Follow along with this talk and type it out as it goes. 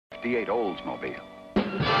68 Oldsmobile.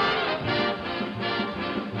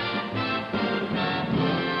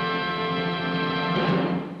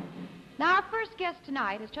 Now, our first guest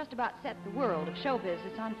tonight has just about set the world of show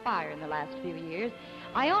business on fire in the last few years.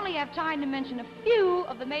 I only have time to mention a few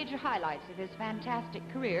of the major highlights of his fantastic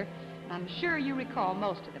career, and I'm sure you recall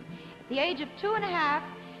most of them. At the age of 2½,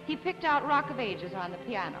 he picked out Rock of Ages on the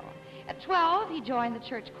piano. At 12, he joined the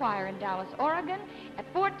church choir in Dallas, Oregon. At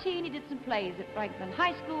 14, he did some plays at Franklin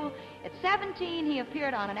High School. At 17, he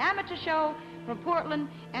appeared on an amateur show from Portland.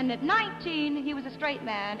 And at 19, he was a straight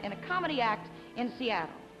man in a comedy act in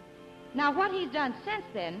Seattle. Now, what he's done since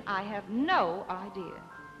then, I have no idea.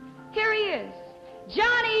 Here he is,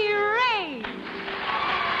 Johnnie Ray.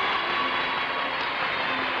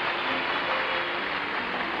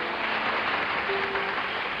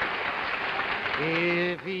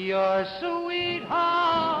 If your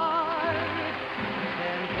sweetheart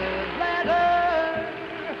sends a letter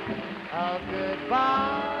of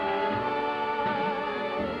goodbye,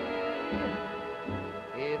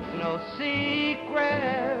 it's no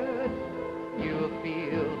secret you'll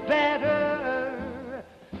feel better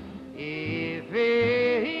if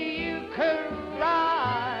you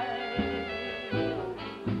cry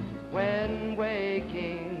when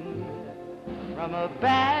waking from a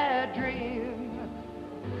bad dream.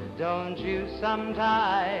 Don't you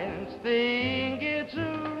sometimes think it's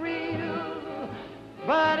real,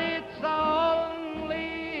 but it's only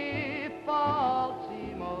false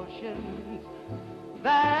emotions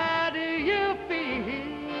that